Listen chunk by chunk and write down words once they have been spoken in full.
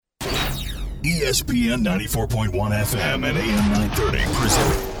ESPN 94.1 FM and AM 930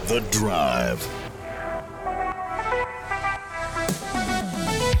 present The Drive.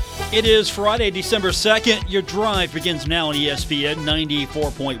 It is Friday, December 2nd. Your drive begins now on ESPN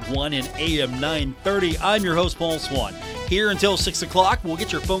 94.1 and AM 930. I'm your host, Paul Swan. Here until 6 o'clock. We'll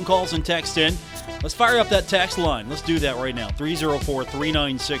get your phone calls and text in. Let's fire up that text line. Let's do that right now.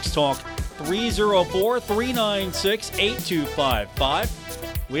 304-396-TALK. 304-396-8255.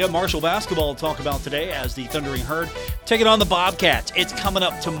 We have Marshall basketball to talk about today as the Thundering Herd taking on the Bobcats. It's coming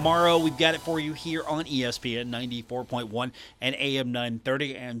up tomorrow. We've got it for you here on ESPN 94.1 and AM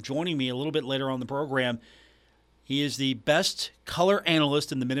 930. And joining me a little bit later on the program, he is the best color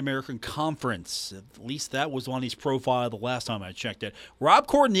analyst in the Mid-American Conference. At least that was on his profile the last time I checked it. Rob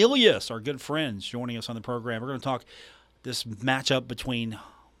Cornelius, our good friends, joining us on the program. We're going to talk this matchup between,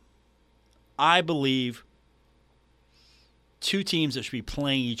 I believe, two teams that should be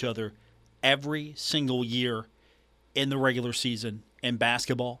playing each other every single year in the regular season in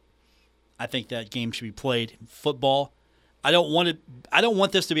basketball. I think that game should be played in football. I don't want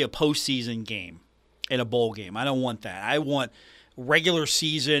this to be a postseason game in a bowl game. I don't want that. I want regular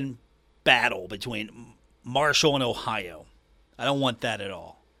season battle between Marshall and Ohio. I don't want that at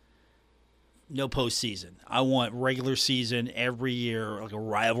all. No postseason. I want regular season every year, like a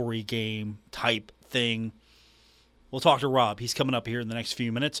rivalry game type thing. We'll talk to Rob. He's coming up here in the next few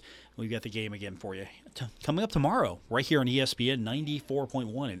minutes. We've got the game again for you. Coming up tomorrow, right here on ESPN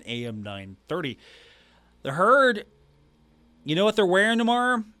 94.1 and AM 930. The Herd, you know what they're wearing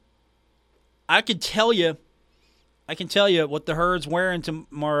tomorrow? I can tell you what the Herd's wearing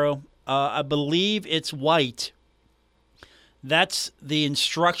tomorrow. I believe it's white. That's the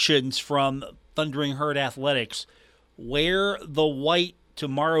instructions from Thundering Herd Athletics. Wear the white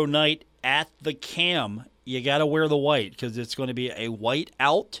tomorrow night at the Cam. You got to wear the white because it's going to be a white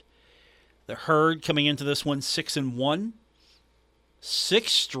out. The Herd coming into this one 6-1.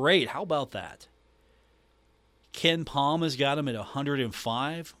 6 straight. How about that? Ken Palm has got him at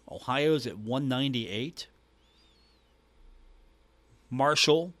 105. Ohio's at 198.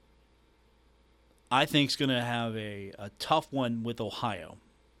 Marshall, I think, is going to have a tough one with Ohio.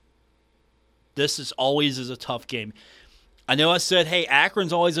 This is always a tough game. I know I said, hey,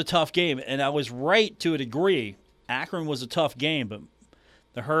 Akron's always a tough game, and I was right to a degree. Akron was a tough game, but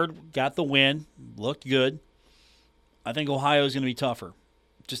the Herd got the win, looked good. I think Ohio's going to be tougher.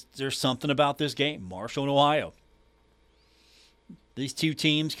 Just there's something about this game, Marshall and Ohio. These two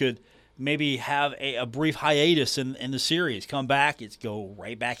teams could maybe have a brief hiatus in the series. Come back, it's go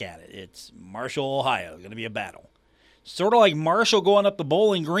right back at it. It's Marshall, Ohio, going to be a battle. Sort of like Marshall going up the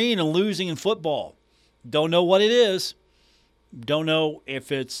Bowling Green and losing in football. Don't know what it is. Don't know if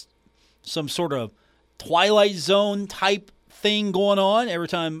it's some sort of Twilight Zone type thing going on every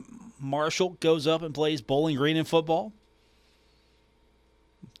time Marshall goes up and plays Bowling Green in football.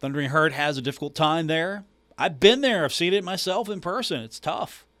 Thundering Herd has a difficult time there. I've been there. I've seen it myself in person. It's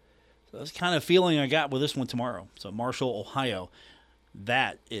tough. So that's the kind of feeling I got with this one tomorrow. So Marshall, Ohio,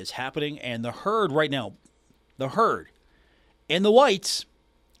 that is happening. And the Herd right now, the Herd and the Whites,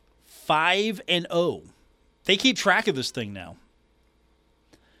 5-0. They keep track of this thing now.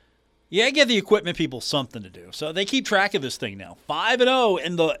 Yeah, give the equipment people something to do. So they keep track of this thing now.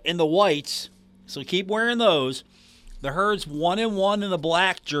 5-0 in the Whites. So keep wearing those. The Herd's 1-1 in the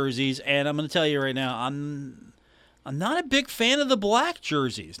black jerseys, and I'm going to tell you right now, I'm not a big fan of the black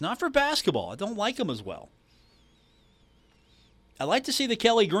jerseys. Not for basketball. I don't like them as well. I like to see the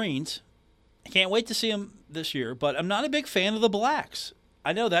Kelly Greens. I can't wait to see them this year, but I'm not a big fan of the blacks.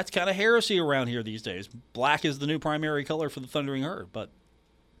 I know that's kind of heresy around here these days. Black is the new primary color for the Thundering Herd, but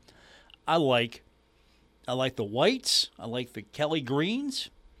I like the whites. I like the Kelly Greens.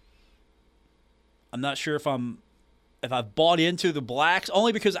 I'm not sure if I've bought into the blacks,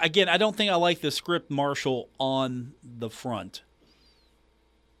 only because, again, I don't think I like the script Marshall on the front.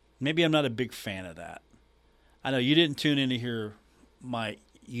 Maybe I'm not a big fan of that. I know you didn't tune in to hear my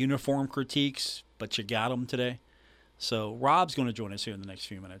uniform critiques, but you got them today. So Rob's going to join us here in the next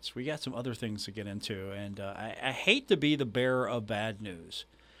few minutes. We got some other things to get into, and I hate to be the bearer of bad news,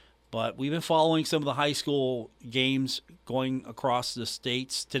 but we've been following some of the high school games going across the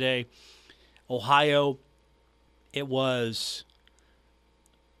states today. Ohio, it was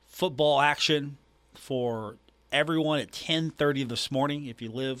football action for everyone at 10:30 this morning. If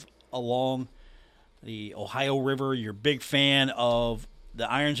you live along the Ohio River, you're a big fan of the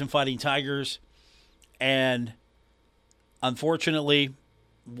Irons and Fighting Tigers, and unfortunately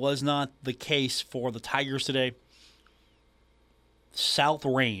was not the case for the Tigers today. South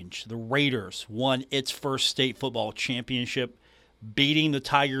Range, the Raiders, won its first state football championship, beating the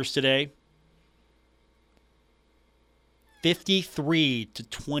Tigers today.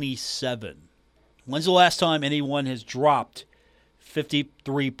 53-27. When's the last time anyone has dropped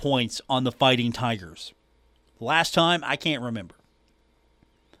 53 points on the Fighting Tigers? Last time, I can't remember.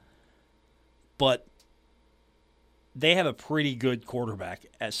 But they have a pretty good quarterback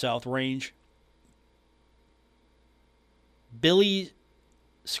at South Range. Billy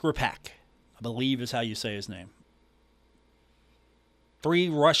Skripak, I believe is how you say his name. 3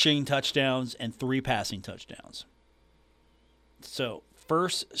 rushing touchdowns and 3 passing touchdowns. So,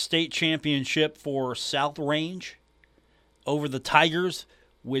 first state championship for South Range over the Tigers,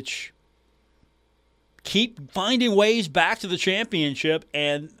 which keep finding ways back to the championship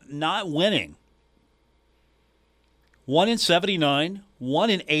and not winning. 1 in 79, 1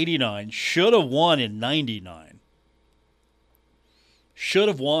 in 89, should have won in 99. Should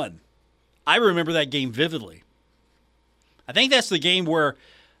have won. I remember that game vividly. I think that's the game where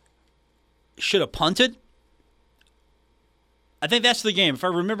should have punted. I think that's the game, if I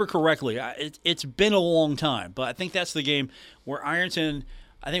remember correctly. It's been a long time, but I think that's the game where Ironton,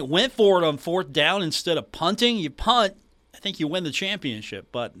 I think, went for it on 4th down instead of punting. You punt, I think you win the championship,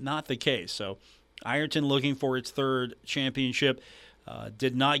 but not the case. So Ironton looking for its 3rd championship,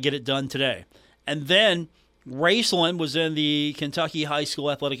 did not get it done today. And then Raceland was in the Kentucky High School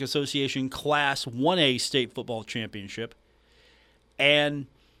Athletic Association Class 1A State Football Championship and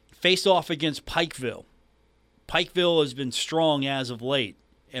faced off against Pikeville. Pikeville has been strong as of late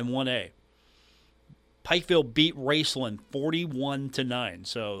in 1A. Pikeville beat Raceland 41-9.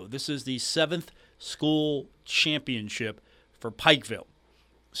 So this is the 7th school championship for Pikeville.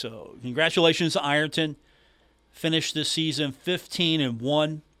 So congratulations to Ironton. Finished this season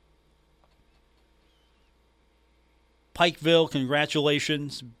 15-1. Pikeville,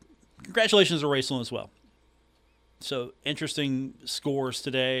 congratulations. Congratulations to Raceland as well. So interesting scores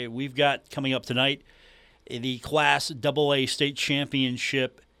today. We've got coming up tonight the Class AA State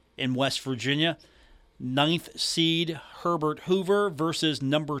Championship in West Virginia. 9th seed Herbert Hoover versus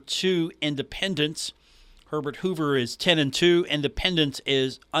number 2 Independence. Herbert Hoover is 10-2. Independence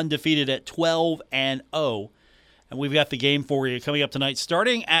is undefeated at 12-0. And we've got the game for you coming up tonight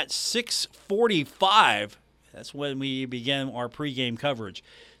starting at 6:45. That's when we begin our pregame coverage.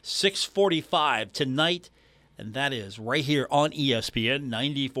 6:45 tonight. And that is right here on ESPN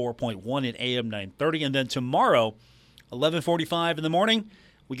 94.1 and AM 930. And then tomorrow, 11:45 in the morning,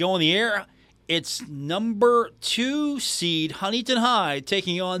 we go on the air. It's number 2 seed Huntington High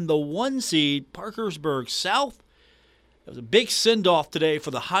taking on the 1 seed Parkersburg South. It was a big send-off today for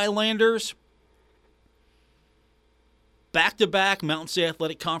the Highlanders. Back-to-back Mountain State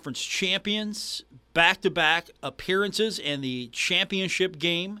Athletic Conference champions. Back-to-back appearances in the championship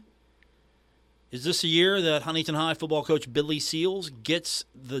game. Is this a year that Huntington High football coach Billy Seals gets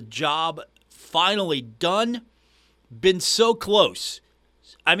the job finally done? Been so close.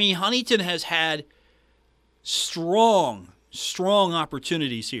 I mean, Huntington has had strong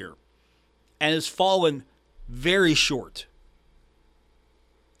opportunities here and has fallen very short.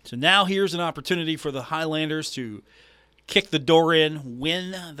 So now here's an opportunity for the Highlanders to kick the door in,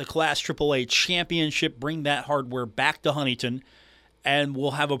 win the Class AAA championship, bring that hardware back to Huntington, and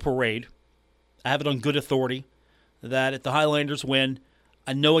we'll have a parade. I have it on good authority that if the Highlanders win,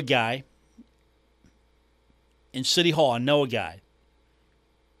 I know a guy. In City Hall, I know a guy.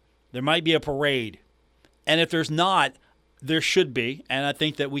 There might be a parade. And if there's not, there should be. And I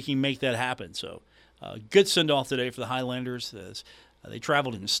think that we can make that happen. So, good send-off today for the Highlanders. As, they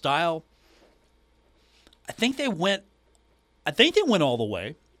traveled in style. I think they went all the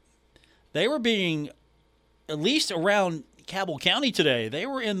way. They were being, at least around Cabell County today, they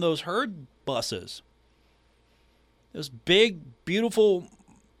were in those herd buses. Those big, beautiful,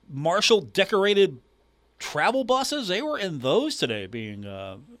 Marshall-decorated travel buses, they were in those today being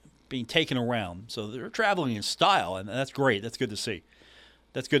taken around. So they're traveling in style, and that's great. That's good to see.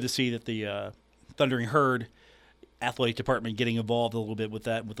 That's good to see that the Thundering Herd athletic department getting involved a little bit with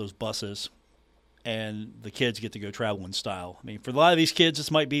that, with those buses, and the kids get to go travel in style. I mean, for a lot of these kids,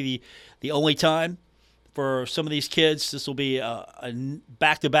 this might be the only time. For some of these kids, this will be a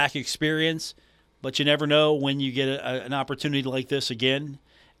back-to-back experience, but you never know when you get an opportunity like this again,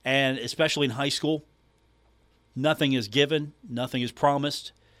 and especially in high school. Nothing is given, nothing is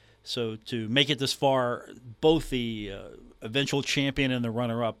promised. So to make it this far, both the eventual champion and the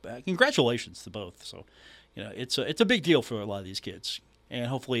runner-up, congratulations to both. So, you know, it's a big deal for a lot of these kids. And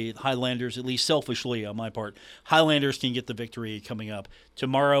hopefully Highlanders, at least selfishly on my part, Highlanders can get the victory coming up.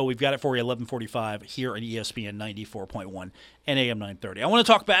 Tomorrow, we've got it for you, 11:45 here on ESPN 94.1 and AM 930. I want to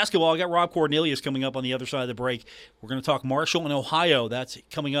talk basketball. I got Rob Cornelius coming up on the other side of the break. We're going to talk Marshall and Ohio. That's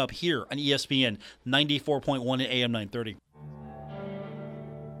coming up here on ESPN 94.1 and AM 930.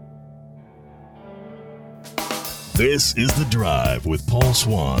 This is The Drive with Paul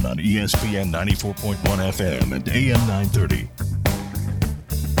Swan on ESPN 94.1 FM and AM 930.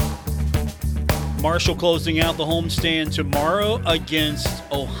 Marshall closing out the homestand tomorrow against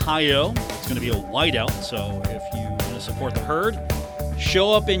Ohio. It's going to be a whiteout, so if you want to support the Herd,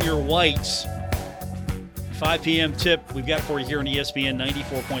 show up in your whites. 5 p.m. tip we've got for you here on ESPN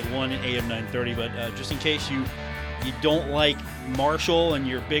 94.1 and AM 930. But just in case you don't like Marshall and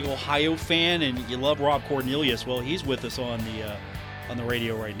you're a big Ohio fan and you love Rob Cornelius, well, he's with us on the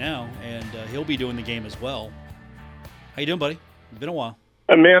radio right now, and he'll be doing the game as well. How you doing, buddy? It's been a while.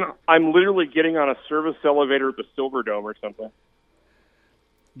 Man, I'm literally getting on a service elevator at the Silverdome or something.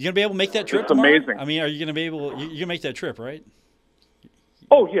 You gonna be able to make that trip? It's tomorrow? amazing. I mean, are you gonna be able? You're gonna make that trip, right?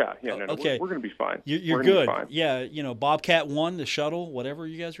 Oh yeah. No, okay. We're gonna be fine. You're good. Yeah, Bobcat 1, the shuttle, whatever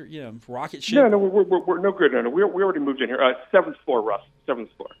you guys are. Rocket ship. No, we're no good. No, we already moved in here. 7th floor, Russ. 7th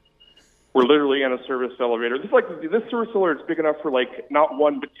floor. We're literally in a service elevator. This service elevator is big enough for not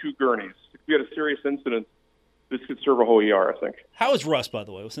one but two gurneys. If we had a serious incident, this could serve a whole ER, I think. How is Russ, by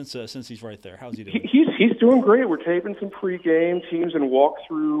the way? Since he's right there, how's he doing? He's doing great. We're taping some pregame teams and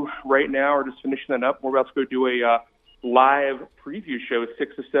walkthrough right now. We're just finishing that up. We're about to go do a live preview show,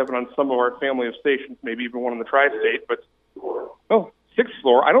 6 to 7 on some of our family of stations, maybe even one in the tri-state. But 6th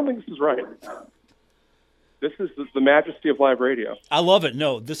floor. I don't think this is right. This is the majesty of live radio. I love it.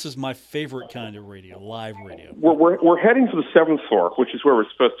 No, this is my favorite kind of radio, live radio. We're heading to the 7th floor, which is where we're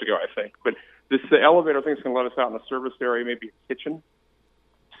supposed to go, I think. But the elevator, I think, is going to let us out in the service area, maybe a kitchen.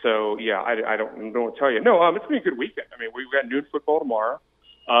 So, yeah, I don't know what to tell you. No, it's going to be a good weekend. I mean, we've got noon football tomorrow.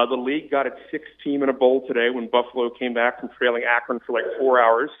 The league got its 6th team in a bowl today when Buffalo came back from trailing Akron for 4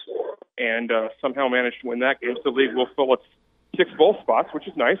 hours and somehow managed to win that game. So the league will fill its 6 bowl spots, which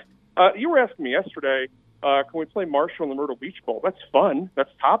is nice. You were asking me yesterday, can we play Marshall in the Myrtle Beach Bowl? That's fun.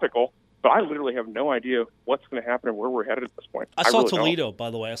 That's topical. But I literally have no idea what's going to happen and where we're headed at this point. I saw really Toledo, don't. by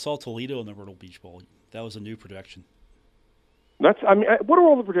the way. I saw Toledo in the Myrtle Beach Bowl. That was a new production. What do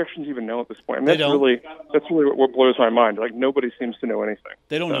all the projections even know at this point? I mean, that's really what blows my mind. Nobody seems to know anything.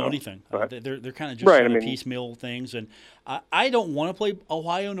 They don't know anything. They're kind of just piecemeal things. And I don't want to play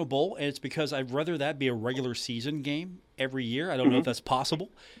Ohio in a bowl, and it's because I'd rather that be a regular season game every year. I don't know if that's possible,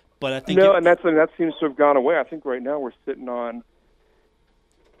 but I think and that seems to have gone away. I think right now we're sitting on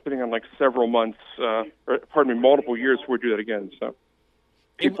several months, multiple years before we do that again. So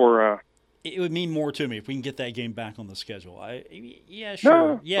people are. It would mean more to me if we can get that game back on the schedule.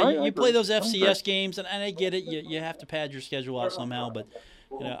 Sure. You play those FCS games, and I get it. You have to pad your schedule out somehow. But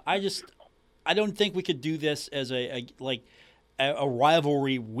I don't think we could do this as a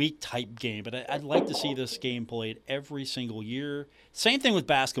rivalry week type game. But I'd like to see this game played every single year. Same thing with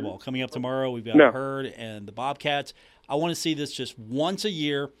basketball coming up tomorrow. We've got the Herd and the Bobcats. I want to see this just once a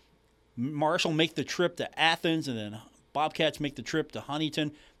year. Marshall make the trip to Athens, and then Bobcats make the trip to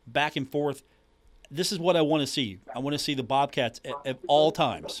Huntington. Back and forth. This is what I want to see. I want to see the Bobcats at all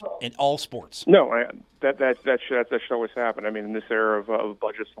times in all sports. No, that should always happen. I mean, in this era of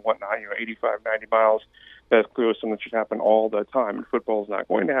budgets and whatnot, 85, 90 miles, that's clearly something that should happen all the time. And football is not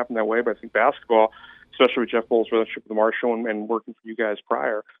going to happen that way, but I think basketball, especially with Jeff Bowles' relationship with Marshall and working for you guys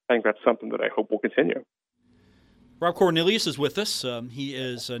prior, I think that's something that I hope will continue. Rob Cornelius is with us. He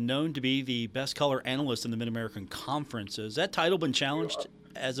is known to be the best color analyst in the Mid-American Conference. Has that title been challenged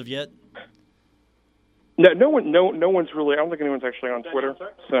as of yet? No one's really. I don't think anyone's actually on Twitter.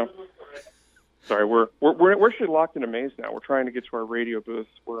 So, sorry, we're actually locked in a maze now. We're trying to get to our radio booth.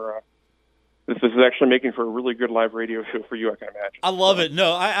 This is actually making for a really good live radio show for you, I can imagine. I love it.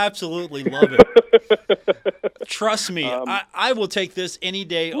 No, I absolutely love it. Trust me, I will take this any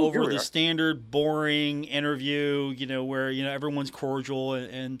day over the standard boring interview, where, everyone's cordial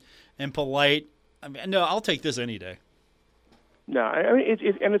and polite. I mean, no, I'll take this any day. No, I mean,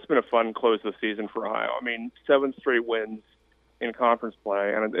 it's been a fun close of the season for Ohio. I mean, 7 straight wins in conference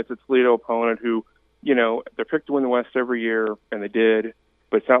play, and it's a Toledo opponent who, they're picked to win the West every year, and they did.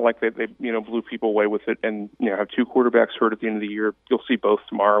 But it's not like they blew people away with it and, have 2 quarterbacks hurt at the end of the year. You'll see both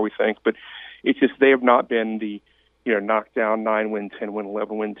tomorrow, we think. But it's just they have not been the, knockdown 9-win, 10-win,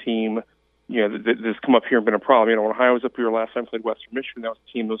 11-win team, that's come up here and been a problem. When Ohio was up here last time, played Western Michigan, that was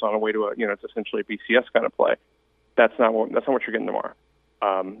a team that was on the way to it's essentially a BCS kind of play. That's not what you're getting tomorrow.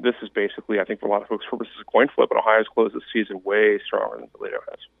 This is basically, I think, for a lot of folks' purposes, a coin flip. But Ohio's closed the season way stronger than Toledo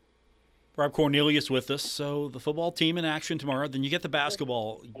has. Rob Cornelius with us. So the football team in action tomorrow. Then you get the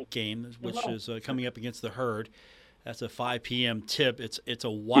basketball game, which is coming up against the Herd. That's a 5 p.m. tip. It's a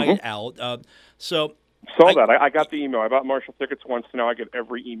whiteout. I got the email. I bought Marshall tickets once, so now I get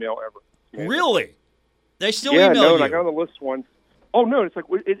every email ever. Really? They still email you? Yeah, I got on the list once. Oh, no, it's like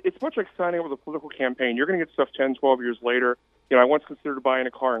it's much like signing up with a political campaign. You're going to get stuff 10, 12 years later. I once considered buying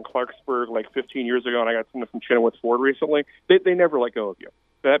a car in Clarksburg like 15 years ago, and I got something from Chenoweth Ford recently. They never let go of you.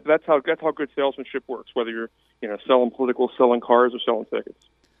 That's how good salesmanship works, whether you're selling political, selling cars, or selling tickets.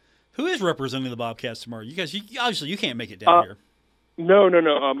 Who is representing the Bobcats tomorrow? You guys, obviously you can't make it down here. No.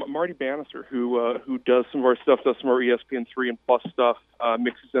 Marty Bannister, who does some of our stuff, does some of our ESPN3 and Plus stuff,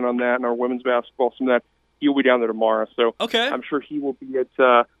 mixes in on that, and our women's basketball, some of that. He'll be down there tomorrow, so okay. I'm sure he will be at,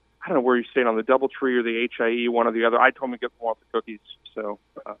 I don't know where he's staying, on the DoubleTree or the HIE, one or the other. I told him to get them off the cookies. So,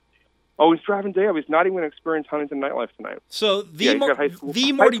 he's driving day. He's not even going to experience Huntington nightlife tonight. So the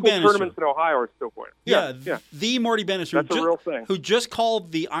Marty Bannister tournaments in Ohio are still going. Yeah. The Marty Bannister. That's a real thing. Who just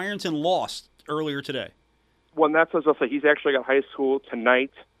called the Ironton loss earlier today. Well, and that's what I'll say. He's actually got high school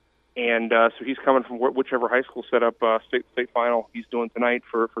tonight. And so he's coming from whichever high school set up state final he's doing tonight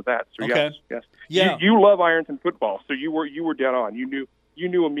for that. So okay. yes. Yeah. You love Ironton football, so you were dead on. You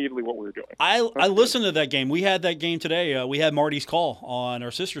knew immediately what we were doing. I listened to that game. We had that game today. We had Marty's call on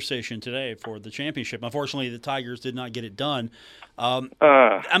our sister station today for the championship. Unfortunately, the Tigers did not get it done.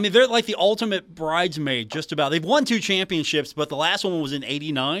 I mean, they're like the ultimate bridesmaid, just about. They've won 2 championships, but the last one was in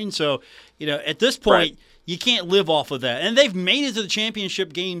 '89. So, at this point, right. You can't live off of that. And they've made it to the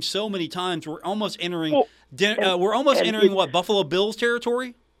championship game so many times. We're almost entering Buffalo Bills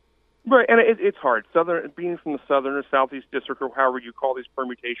territory? Right, and it's hard. Being from the southern or southeast district, or however you call these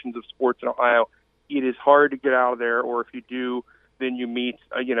permutations of sports in Ohio, it is hard to get out of there. Or if you do, then you meet,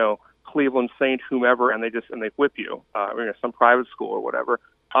 Cleveland Saint, whomever, and they whip you, some private school or whatever.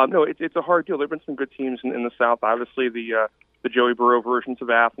 No, it's a hard deal. There've been some good teams in the South. Obviously, the Joey Burrow versions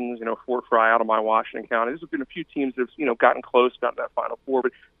of Athens, Fort Fry out of my Washington County. There's been a few teams that have, gotten close, gotten that Final Four,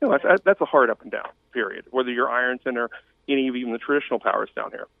 but that's a hard up and down period. Whether you're Ironton or any of even the traditional powers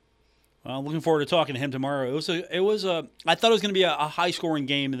down here. Well, looking forward to talking to him tomorrow. I thought it was going to be a high scoring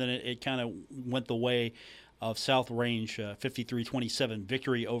game, and then it kind of went the way of South Range 53-27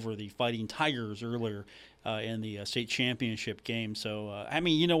 victory over the Fighting Tigers earlier in the state championship game. So,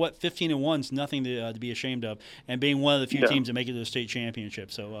 you know what? 15-1 is nothing to be ashamed of, and being one of the few teams that make it to the state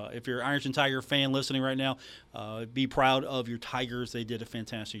championship. So, if you're an Ironton Tiger fan listening right now, be proud of your Tigers. They did a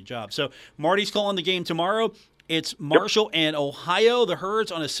fantastic job. So, Marty's calling the game tomorrow. It's Marshall and Ohio. The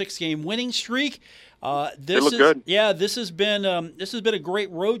Herds on a 6-game winning streak. They look good. Yeah, this has been a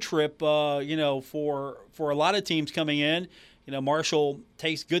great road trip. For a lot of teams coming in. Marshall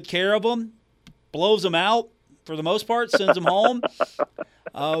takes good care of them, blows them out for the most part, sends them home.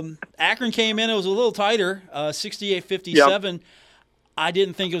 Akron came in; it was a little tighter, 68-57. Yep. I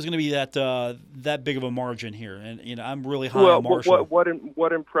didn't think it was going to be that big of a margin here, and I'm really high on Marshall.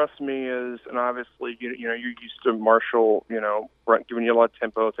 What impressed me is, and obviously you're used to Marshall, giving you a lot of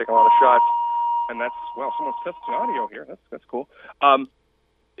tempo, taking a lot of shots, and that's someone's testing audio here. That's cool.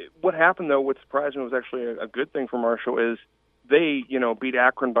 What happened though? What surprised me was actually a good thing for Marshall is they beat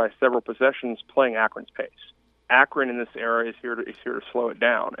Akron by several possessions, playing Akron's pace. Akron in this era is here to slow it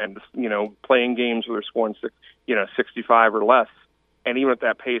down, and playing games where they're scoring 65 or less. And even at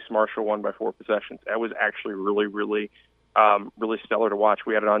that pace, Marshall won by 4 possessions. That was actually really, really, really stellar to watch.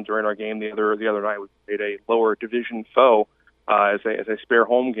 We had it on during our game the other night. We played a lower division foe as a spare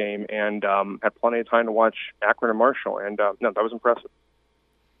home game, and had plenty of time to watch Akron and Marshall. And that was impressive.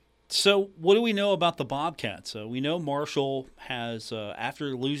 So, what do we know about the Bobcats? We know Marshall has,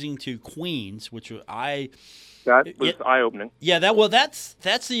 after losing to Queens, which that was eye-opening. Yeah, that's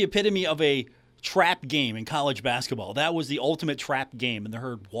the epitome of a trap game in college basketball. That was the ultimate trap game, and the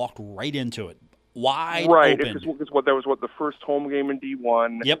Herd walked right into it, wide open. Right, that was the first home game in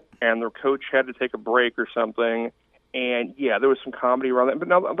D1. Yep. And their coach had to take a break or something. And there was some comedy around that. But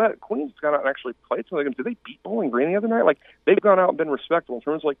now that Queens has gone out and actually played some of them. Did they beat Bowling Green the other night? Like, they've gone out and been respectable in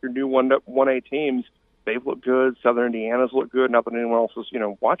terms of your new 1A teams. They've looked good. Southern Indiana's looked good. Not that anyone else is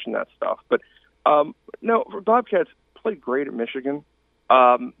watching that stuff. But no, Bobcats played great at Michigan.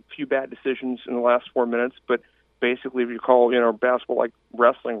 Few bad decisions in the last 4 minutes, but basically, if you call basketball like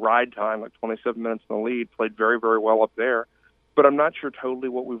wrestling, ride time, like 27 minutes in the lead, played very, very well up there. But I'm not sure totally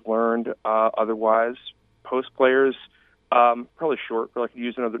what we've learned otherwise. Post players, probably short. Like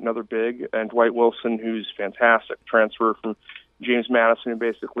use another big, and Dwight Wilson, who's fantastic, transfer from James Madison, who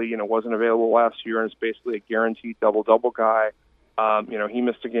basically wasn't available last year and is basically a guaranteed double guy. He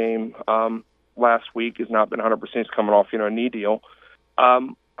missed a game last week. Has not been 100%. He's coming off a knee deal. I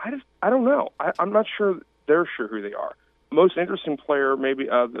don't know. I'm not sure they're sure who they are. Most interesting player, maybe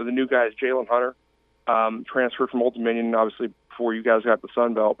the new guy is Jalen Hunter, transferred from Old Dominion, obviously before you guys got the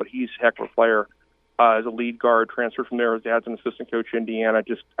Sun Belt, but he's a heck of a player as a lead guard, transferred from there. His dad's an assistant coach in Indiana,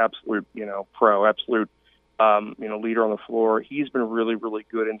 just absolute, pro, absolute leader on the floor. He's been really, really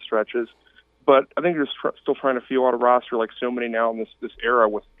good in stretches. But I think they're still trying to feel out a roster like so many now in this era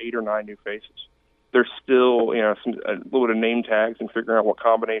with 8 or 9 new faces. There's still, a little bit of name tags and figuring out what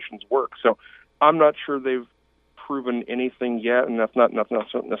combinations work. So I'm not sure they've proven anything yet, and that's not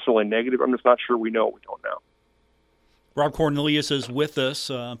necessarily negative. I'm just not sure we know what we don't know. Rob Cornelius is with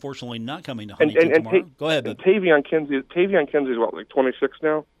us. Unfortunately, not coming to Huntington tomorrow. Go ahead, Ben. Tavion Kinsey is what, like 26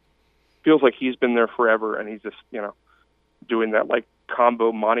 now? Feels like he's been there forever, and he's just, doing that like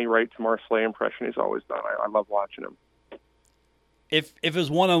combo Monty Wright to Marseille impression he's always done. I love watching him. If it was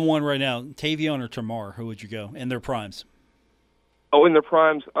one-on-one right now, Tavion or Tamar, who would you go in their primes? Oh, in their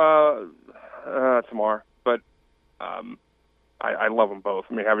primes, Tamar. But I love them both.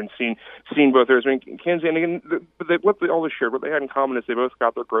 I mean, having seen both theirs. I mean, Kinsey, and again, what they always shared, what they had in common is they both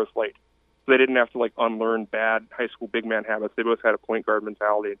got their growth late. So they didn't have to like unlearn bad high school big man habits. They both had a point guard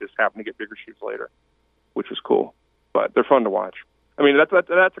mentality and just happened to get bigger shoes later, which was cool. But they're fun to watch. I mean, that's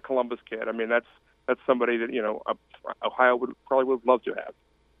a Columbus kid. I mean, that's somebody that Ohio would love to have.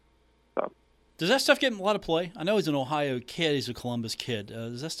 So. Does that stuff get a lot of play? I know he's an Ohio kid. He's a Columbus kid.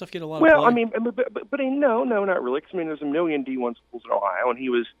 Does that stuff get a lot of play? Well, I mean, but no, not really. 'Cause, I mean, there's a million D1 schools in Ohio, and he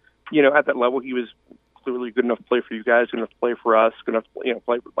was, at that level, he was clearly good enough to play for you guys, good enough to play for us, good enough to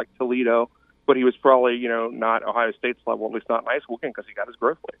play for like Toledo. But he was probably, not Ohio State's level, at least not in high school, because he got his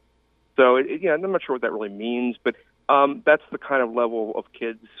growth late. So, I'm not sure what that really means, but that's the kind of level of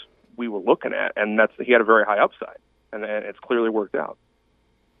kids we were looking at, and he had a very high upside, and it's clearly worked out.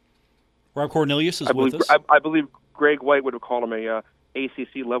 Rob Cornelius is with us. I believe Greg White would have called him a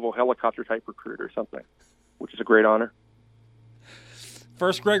ACC-level helicopter-type recruit or something, which is a great honor.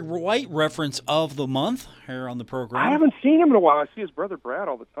 First Greg White reference of the month here on the program. I haven't seen him in a while. I see his brother Brad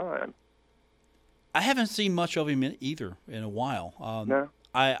all the time. I haven't seen much of him either in a while. No.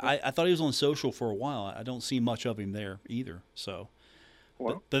 I thought he was on social for a while. I don't see much of him there either. So,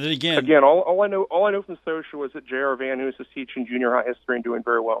 well, but then again, all I know from social is that J.R. Van Hoos is teaching junior high history and doing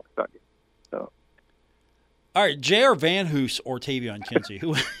very well in Kentucky. So, all right, J.R. Van Hoos or Tavion Kinsey,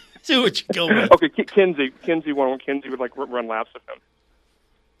 who would you go with? Okay, Kinsey would like run laps of him,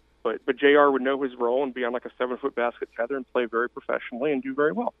 but J.R. would know his role and be on like a 7-foot basket tether and play very professionally and do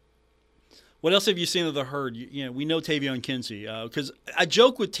very well. What else have you seen of the herd? We know Tavion Kinsey because I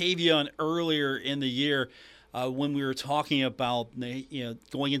joked with Tavion earlier in the year when we were talking about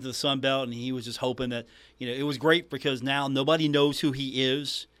going into the Sun Belt, and he was just hoping that it was great because now nobody knows who he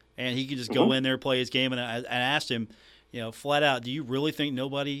is, and he could just go in there, play his game. And I asked him, flat out, do you really think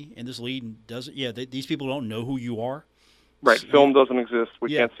nobody in this league doesn't? Yeah, these people don't know who you are. Right, film doesn't exist.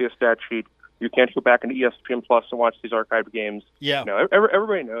 We can't see a stat sheet. You can't go back into ESPN Plus and watch these archived games. Yeah.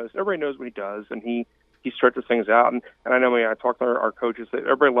 Everybody knows. Everybody knows what he does, and he stretches things out. And I know I talked to our coaches that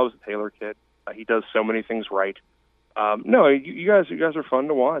everybody loves the Taylor kid. He does so many things right. No, you guys are fun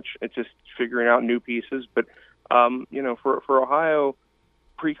to watch. It's just figuring out new pieces. But for Ohio,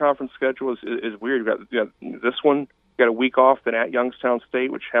 pre-conference schedule is weird. You've got this one. You got a week off, then at Youngstown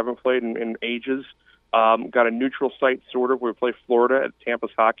State, which haven't played in ages. Got a neutral site sort of where we play Florida at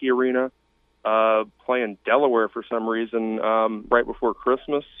Tampa's Hockey Arena. Playing Delaware for some reason right before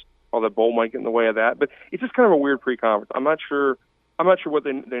Christmas, although bowl might get in the way of that. But it's just kind of a weird pre-conference. I'm not sure what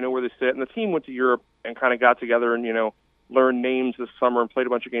they know where they sit. And the team went to Europe and kind of got together and learned names this summer and played a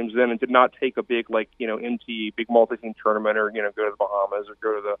bunch of games then, and did not take a big MT big multi-team tournament or go to the Bahamas or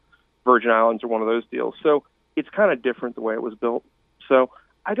go to the Virgin Islands or one of those deals. So it's kind of different the way it was built. So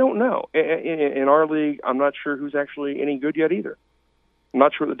I don't know. In our league, I'm not sure who's actually any good yet either. I'm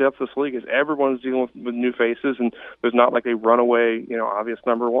not sure what the depth of this league is. Everyone's dealing with new faces, and there's not like a runaway, obvious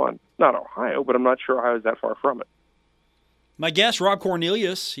number one. Not Ohio, but I'm not sure Ohio's that far from it. My guest, Rob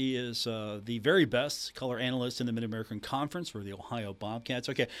Cornelius, he is the very best color analyst in the Mid-American Conference for the Ohio Bobcats.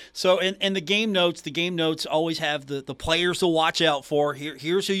 Okay, so in the game notes always have the players to watch out for.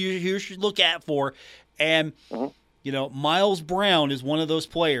 Here's who you should look at for. And, Miles Brown is one of those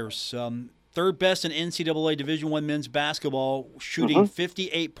players. Third best in NCAA Division I men's basketball, shooting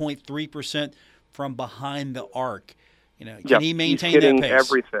 58.3% from behind the arc. Can he maintain he's that pace?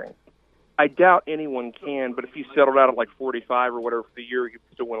 Everything. I doubt anyone can, but if he settled out at like 45 or whatever for the year, he could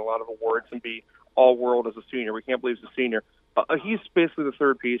still win a lot of awards and be all-world as a senior. We can't believe he's a senior. He's basically the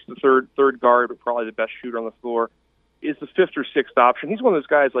third piece, the third guard, but probably the best shooter on the floor. Is the fifth or sixth option. He's one of those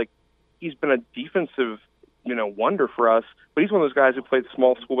guys, he's been a defensive wonder for us, but he's one of those guys who played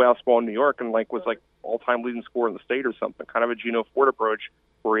small school basketball in New York and was all-time leading scorer in the state or something, kind of a Geno Ford approach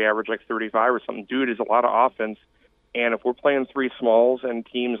where he averaged 35 or something. Dude is a lot of offense, and if we're playing three smalls and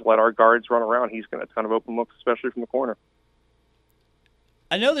teams let our guards run around, he's going to have a ton of open looks, especially from the corner.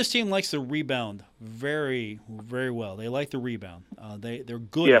 I know this team likes to rebound very, very well. They like the rebound. They're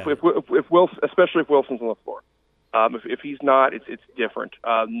good. Yeah, at it. especially if Wilson's on the floor. If he's not, it's different.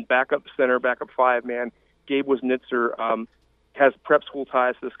 Backup center, backup 5-man. Gabe Wisnitzer has prep school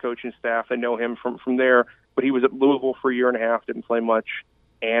ties to this coaching staff. They know him from there, but he was at Louisville for a year and a half, didn't play much,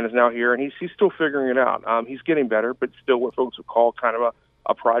 and is now here, and he's still figuring it out. He's getting better, but still what folks would call kind of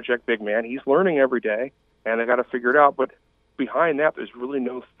a project big man. He's learning every day, and they got to figure it out. But behind that, there's really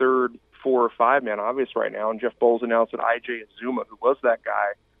no third, 4 or 5-man obvious right now, and Jeff Bowles announced that I.J. Azuma, who was that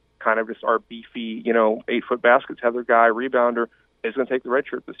guy, kind of just our beefy, 8-foot basket tether guy, rebounder, is going to take the red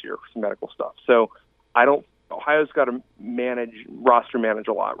shirt this year for some medical stuff. So Ohio's got to roster manage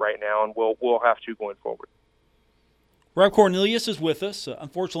a lot right now, and we'll have to going forward. Rob Cornelius is with us.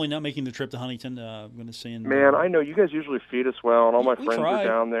 Unfortunately, not making the trip to Huntington. I'm going to send. Man, I know you guys usually feed us well, and all my friends try. are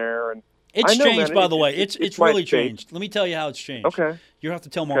down there, and it's changed, by the way. It's really changed. changed. Let me tell you how it's changed. Okay. You have to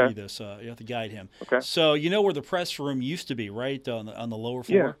tell Marty this. You have to guide him. Okay. So you know where the press room used to be, right, on the lower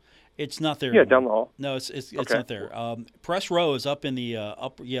floor? Yeah. It's not there. Yeah, anymore. down the hall. No, it's not there. Press row is up in the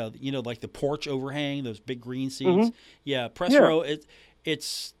like the porch overhang, those big green seats. Mm-hmm. Yeah, press row.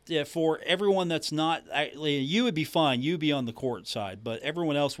 It's for everyone that's not. You would be fine. You'd be on the court side, but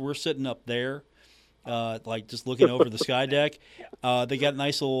everyone else, we're sitting up there, like just looking over the sky deck. They got a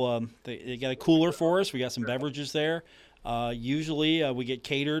nice little. They got a cooler for us. We got some beverages there. Usually we get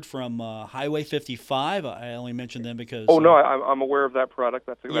catered from Highway 55. I only mentioned them because... Oh, no, I'm aware of that product.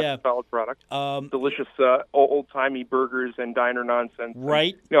 That's a solid product. Delicious old-timey burgers and diner nonsense.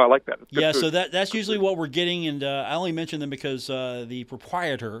 Right. No, I like that. It's good food. So that's usually what we're getting, and I only mentioned them because the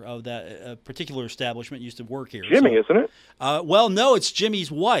proprietor of that particular establishment used to work here. Jimmy, isn't it? Well, no, it's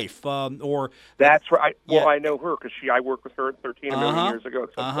Jimmy's wife. That's right. Well, I know her because I worked with her at 13 a million years ago.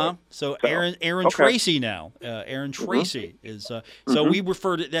 So Aaron Tracy now. Aaron Tracy. Is so we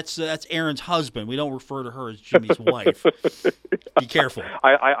refer to that's Aaron's husband. We don't refer to her as Jimmy's wife. Be careful.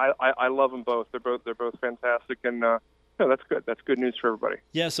 I love them both. They're both fantastic, and no, that's good. That's good news for everybody.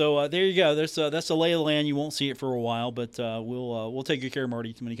 Yeah. So there you go. That's the lay of the land. You won't see it for a while, but we'll take good care of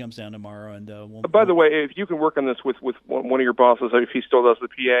Marty when he comes down tomorrow. And by the way, if you can work on this with one of your bosses, if he still does the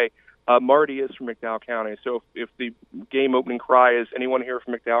PA, Marty is from McDowell County. So if the game opening cry is anyone here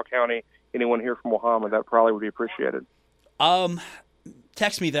from McDowell County, anyone here from Wahama, that probably would be appreciated.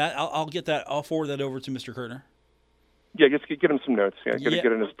 Text me that. I'll get that. I'll forward that over to Mr. Kurtner. Yeah, just get him some notes. Yeah, get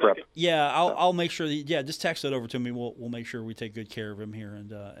in his prep. Yeah, I'll make sure. Just text that over to me. We'll make sure we take good care of him here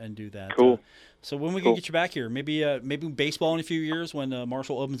and do that. Cool. So when we can get you back here, maybe baseball in a few years when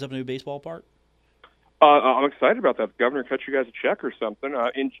Marshall opens up a new baseball park. I'm excited about that. The governor cut you guys a check or something.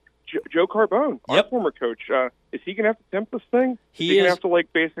 And Joe Carbone, our former coach, is he going to have to tempt this thing? Is he going to have to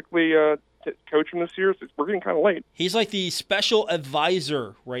basically coach him this year? We're getting kind of late. He's like the special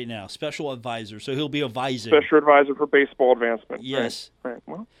advisor right now. Special advisor, so he'll be advising. Special advisor for baseball advancement. Yes. Right.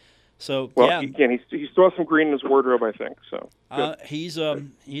 Well, again, he still has some green in his wardrobe, I think. So he's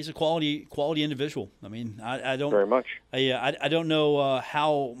a quality individual. I mean, I don't very much. I don't know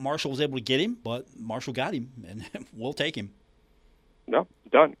how Marshall was able to get him, but Marshall got him, and we'll take him. No,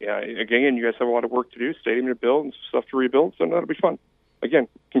 done. Yeah. Again, you guys have a lot of work to do. Stadium to build and stuff to rebuild, so that'll be fun. Again,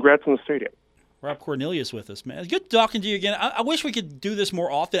 congrats on the stadium. Rob Cornelius with us, man. Good talking to you again. I wish we could do this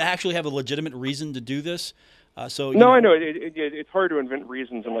more often. I actually have a legitimate reason to do this. I know it's hard to invent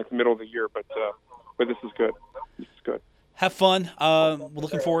reasons in the middle of the year, but this is good. This is good. Have fun. We're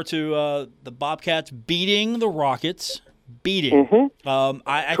looking forward to the Bobcats beating the Rockets.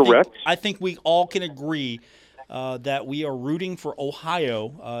 Mm-hmm. Correct. I think we all can agree that we are rooting for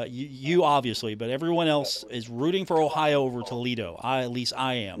Ohio. You obviously, but everyone else is rooting for Ohio over Toledo. At least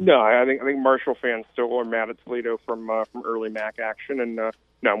I am. No, I think Marshall fans still are mad at Toledo from early MAC action, and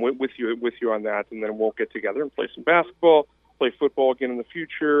no, I'm with you on that. And then we'll get together and play some basketball, play football again in the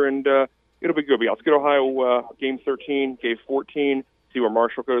future, and it'll be good. Let's get Ohio game 13, game 14. See where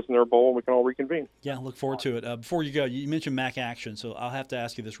Marshall goes in their bowl, and we can all reconvene. Yeah, look forward to it. Before you go, you mentioned MAC action, so I'll have to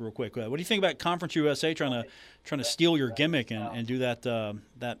ask you this real quick. What do you think about Conference USA trying to steal your gimmick and do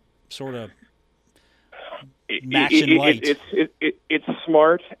that sort of action light? It's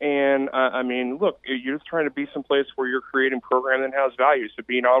smart, and I mean, look, you're just trying to be someplace where you're creating a program that has value. So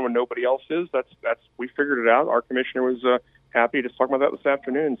being on when nobody else is, that's we figured it out. Our commissioner was happy to talk about that this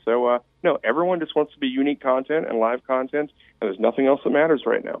afternoon. So no, everyone just wants to be unique content and live content, and there's nothing else that matters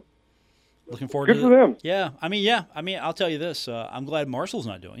right now. Looking forward to it. Good for them. Yeah. I mean, I'll tell you this. I'm glad Marshall's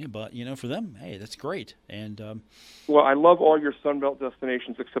not doing it, but for them, hey, that's great. And well, I love all your Sunbelt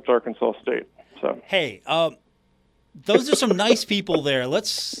destinations except Arkansas State. So hey, those are some nice people there.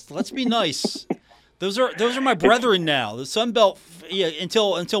 Let's be nice. Those are my brethren now. The Sun Belt,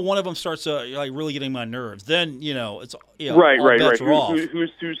 until one of them starts really getting my nerves. Then it's right. All bets are off.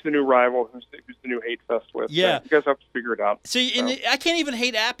 Who's the new rival? Who's the new hate fest with? Yeah, you guys have to figure it out. See, and I can't even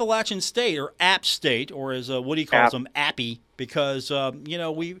hate Appalachian State or App State, or as Woody calls them, Appy, because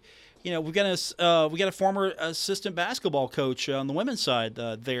we've got a former assistant basketball coach on the women's side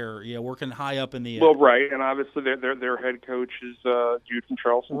there, working high up in the. Well, right, and obviously their head coach is Jude from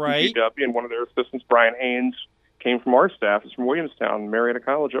Charleston, right? UW, and one of their assistants, Brian Haynes, came from our staff. Is from Williamstown, Marietta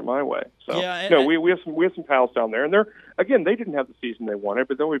College up my way. So we have some pals down there, and they didn't have the season they wanted,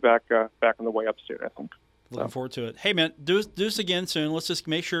 but they'll be back on the way upstate, I think. Looking forward to it. Hey man, do this again soon. Let's just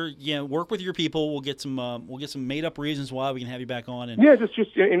make sure work with your people. We'll get some made up reasons why we can have you back on. And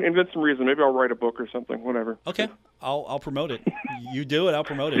just invent some reason. Maybe I'll write a book or something. Whatever. Okay, I'll promote it. You do it, I'll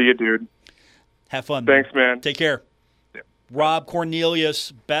promote it. See you, dude. Have fun. Thanks, man. Take care. Yeah. Rob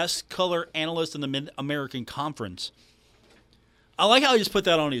Cornelius, best color analyst in the Mid-American Conference. I like how he just put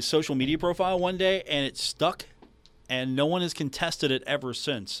that on his social media profile one day, and it stuck. And no one has contested it ever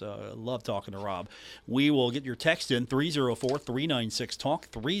since. I love talking to Rob. We will get your text in,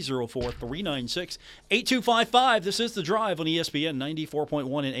 304-396-TALK, 304-396-8255. This is The Drive on ESPN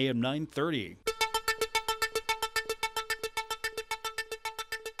 94.1 and AM 930.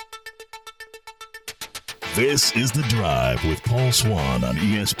 This is The Drive with Paul Swann on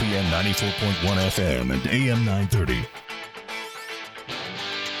ESPN 94.1 FM and AM 930.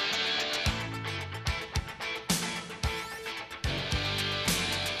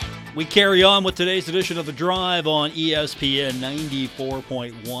 We carry on with today's edition of The Drive on ESPN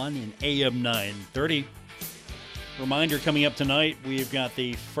 94.1 and AM 930. Reminder, coming up tonight, we've got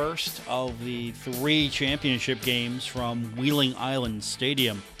the first of the 3 championship games from Wheeling Island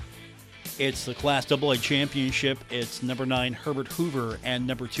Stadium. It's the Class AA championship. It's number 9 Herbert Hoover and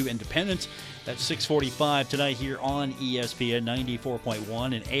number 2 Independence. That's 6:45 tonight here on ESPN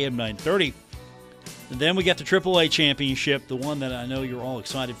 94.1 and AM 930. And then we got the AAA championship, the one that I know you're all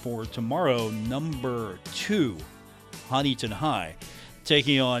excited for tomorrow. Number 2, Huntington High,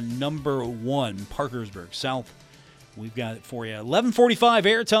 taking on number 1, Parkersburg South. We've got it for you. 11:45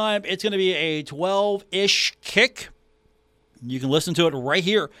 airtime. It's going to be a 12-ish kick. You can listen to it right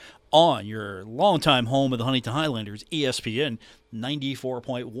here on your longtime home of the Huntington Highlanders, ESPN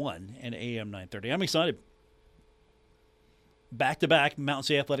 94.1 and AM 930. I'm excited. Back-to-back Mountain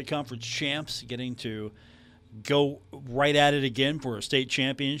State Athletic Conference champs getting to go right at it again for a state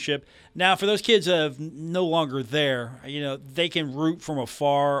championship. Now, for those kids that are no longer there, they can root from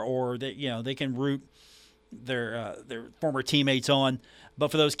afar, or they can root their former teammates on.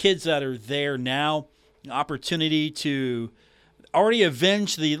 But for those kids that are there now, opportunity to already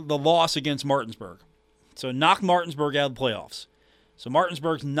avenge the loss against Martinsburg. So knock Martinsburg out of the playoffs. So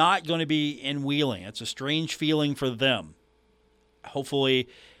Martinsburg's not going to be in Wheeling. It's a strange feeling for them. Hopefully,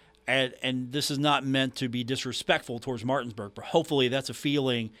 and this is not meant to be disrespectful towards Martinsburg, but hopefully that's a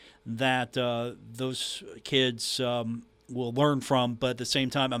feeling that those kids will learn from. But at the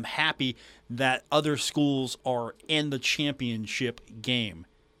same time, I'm happy that other schools are in the championship game.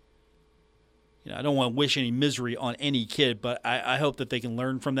 I don't want to wish any misery on any kid, but I hope that they can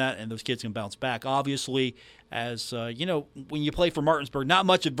learn from that and those kids can bounce back. Obviously, as when you play for Martinsburg, not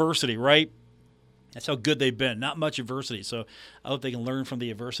much adversity, right? That's how good they've been. Not much adversity. So I hope they can learn from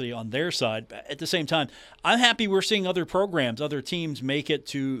the adversity on their side. But at the same time, I'm happy we're seeing other programs, other teams make it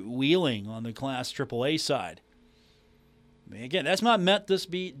to Wheeling on the Class AAA side. Again, that's not meant to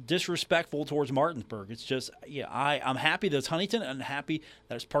be disrespectful towards Martinsburg. It's just, I'm happy that it's Huntington. I'm happy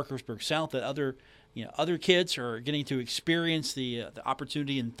that it's Parkersburg South, that other kids are getting to experience the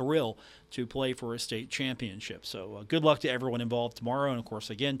opportunity and thrill to play for a state championship. So good luck to everyone involved tomorrow. And, of course,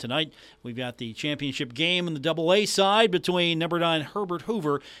 again, tonight we've got the championship game on the AA side between number 9 Herbert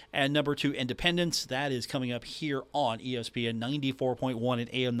Hoover and number 2 Independence. That is coming up here on ESPN 94.1 and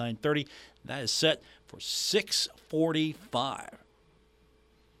AM 930. That is set for 6:45.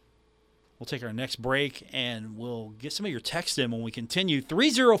 We'll take our next break, and we'll get some of your text in when we continue.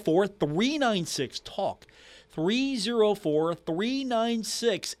 304-396-TALK.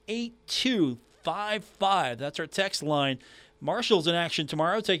 304-396-8255. That's our text line. Marshall's in action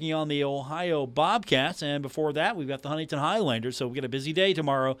tomorrow, taking on the Ohio Bobcats. And before that, we've got the Huntington Highlanders. So we've got a busy day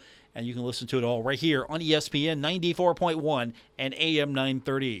tomorrow, and you can listen to it all right here on ESPN 94.1 and AM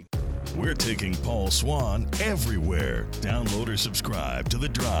 930. We're taking Paul Swann everywhere. Download or subscribe to The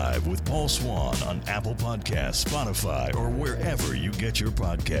Drive with Paul Swann on Apple Podcasts, Spotify, or wherever you get your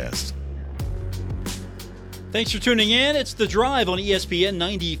podcasts. Thanks for tuning in. It's The Drive on ESPN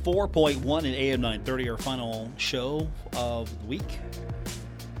 94.1 and AM 930, our final show of the week.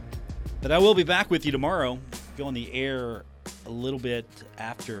 But I will be back with you tomorrow. Go on the air a little bit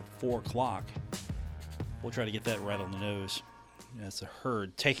after 4 o'clock. We'll try to get that right on the nose. That's the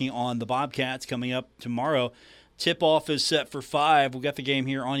Herd taking on the Bobcats coming up tomorrow. Tip-off is set for 5. We've got the game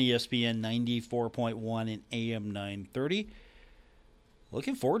here on ESPN 94.1 and AM 930.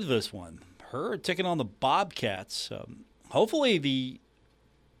 Looking forward to this one. Herd taking on the Bobcats. Hopefully the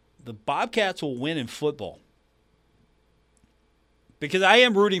Bobcats will win in football. Because I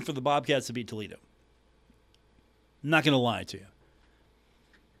am rooting for the Bobcats to beat Toledo. I'm not going to lie to you.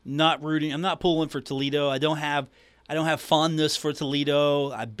 Not rooting. I'm not pulling for Toledo. I don't have fondness for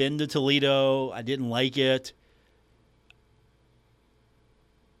Toledo. I've been to Toledo. I didn't like it.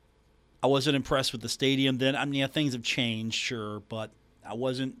 I wasn't impressed with the stadium then. I mean, things have changed, sure, but I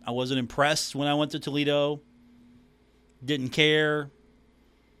wasn't impressed when I went to Toledo. Didn't care.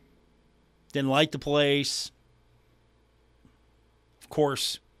 Didn't like the place. Of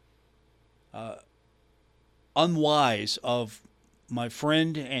course, unwise of my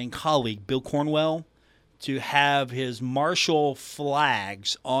friend and colleague Bill Cornwell to have his Marshall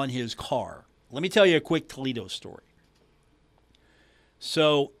flags on his car. Let me tell you a quick Toledo story.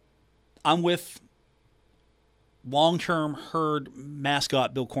 So I'm with long-term Herd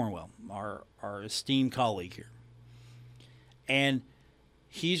mascot Bill Cornwell, our esteemed colleague here. And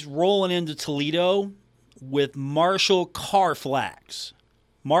he's rolling into Toledo with Marshall car flags.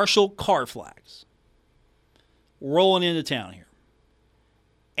 Marshall car flags. Rolling into town here.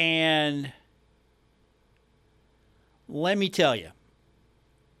 And let me tell you,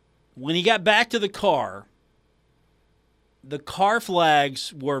 when he got back to the car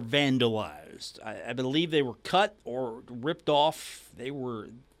flags were vandalized. I believe they were cut or ripped off. They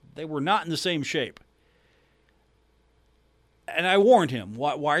were not in the same shape. And I warned him,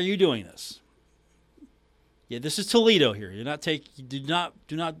 why are you doing this? Yeah, this is Toledo here. Do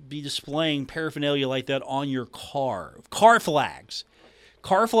not be displaying paraphernalia like that on your car. Car flags.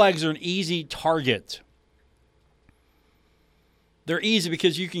 Car flags are an easy target. They're easy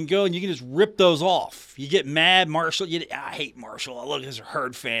because you can go and you can just rip those off. You get mad, Marshall. I hate Marshall. Oh, look, he's a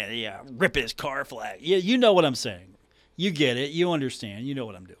Herd fan. Yeah, rip his car flag. Yeah, you know what I'm saying. You get it. You understand. You know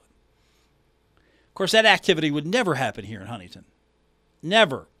what I'm doing. Of course, that activity would never happen here in Huntington.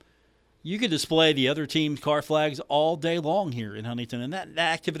 Never. You could display the other team's car flags all day long here in Huntington, and that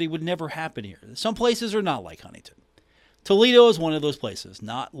activity would never happen here. Some places are not like Huntington. Toledo is one of those places,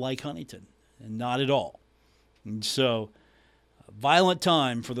 not like Huntington, and not at all. And so, violent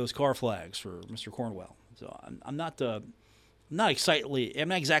time for those car flags for Mr. Cornwell. So I'm not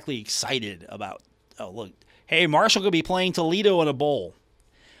exactly excited about. Oh, look, hey, Marshall could be playing Toledo in a bowl.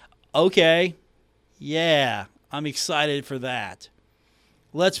 Okay, yeah, I'm excited for that.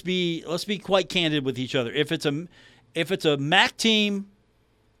 Let's be quite candid with each other. If it's a MAC team,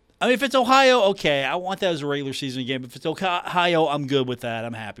 I mean, if it's Ohio, okay, I want that as a regular season game. If it's Ohio, I'm good with that.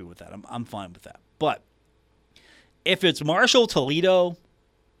 I'm happy with that. I'm fine with that. But if it's Marshall Toledo,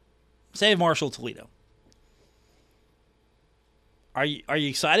 say Marshall Toledo. Are you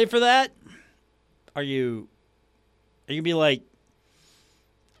excited for that? Are you gonna be like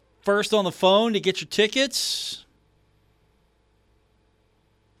first on the phone to get your tickets?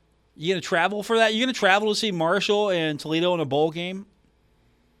 You gonna travel for that? You gonna travel to see Marshall and Toledo in a bowl game?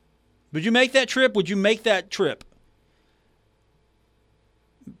 Would you make that trip? Would you make that trip?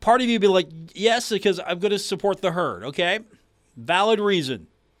 Part of you would be like, yes, because I'm going to support the Herd, okay? Valid reason.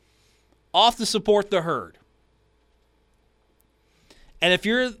 Off to support the Herd. And if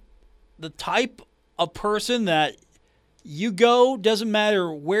you're the type of person that you go, doesn't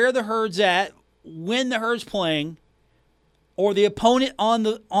matter where the Herd's at, when the Herd's playing, or the opponent on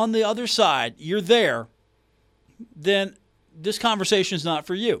the other side, you're there, then this conversation is not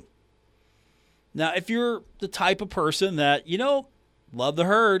for you. Now, if you're the type of person that, love the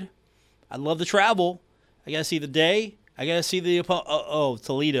Herd, I love to travel, I got to see the day, I got to see the opponent. Oh,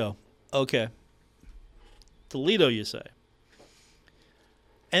 Toledo. Okay. Toledo, you say.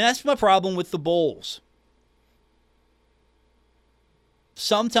 And that's my problem with the bowls.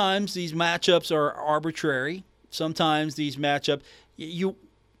 Sometimes these matchups are arbitrary. Sometimes these matchups, you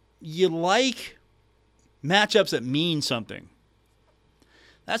like matchups that mean something.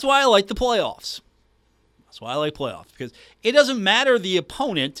 That's why I like the playoffs. That's why I like playoffs, because it doesn't matter the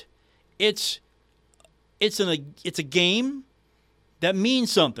opponent. It's a game that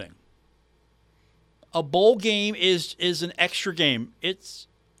means something. A bowl game is an extra game. It's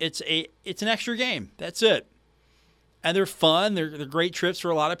an extra game. That's it. And they're fun. They're great trips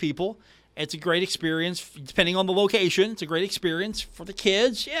for a lot of people. It's a great experience, depending on the location. It's a great experience for the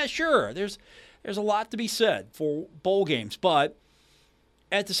kids. Yeah, sure. There's a lot to be said for bowl games, but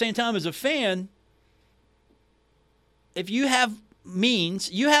at the same time, as a fan, if you have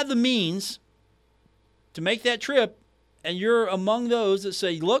the means to make that trip, and you're among those that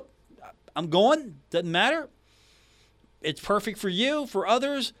say, look, I'm going, doesn't matter. It's perfect for you. For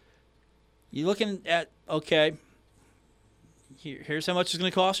others, you're looking at, okay, here's how much it's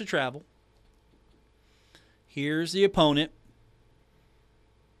going to cost to travel. Here's the opponent.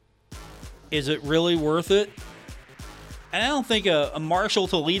 Is it really worth it? And I don't think a Marshall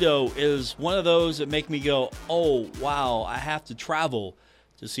Toledo is one of those that make me go, oh, wow, I have to travel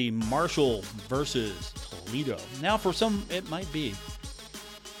to see Marshall versus Toledo. Now, for some, it might be.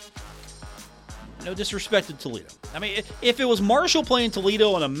 No disrespect to Toledo. I mean, if it was Marshall playing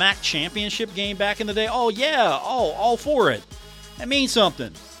Toledo in a MAC championship game back in the day, oh, yeah, all for it. That means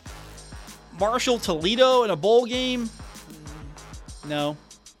something. Marshall Toledo in a bowl game? No.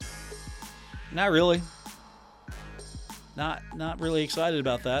 Not really. Not really excited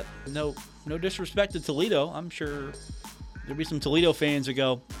about that. No disrespect to Toledo. I'm sure there'll be some Toledo fans that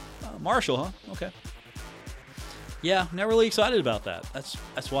go, Marshall, huh? Okay. Yeah, not really excited about that.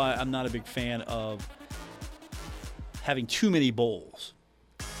 That's why I'm not a big fan of having too many bowls.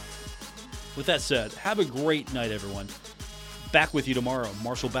 With that said, have a great night, everyone. Back with you tomorrow.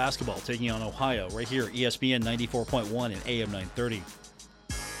 Marshall basketball taking on Ohio right here at ESPN 94.1 and AM 930.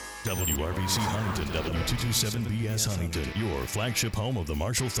 WRBC Huntington, W227BS Huntington, your flagship home of the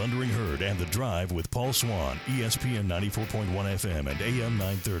Marshall Thundering Herd and The Drive with Paul Swan, ESPN 94.1 FM and AM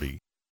 930.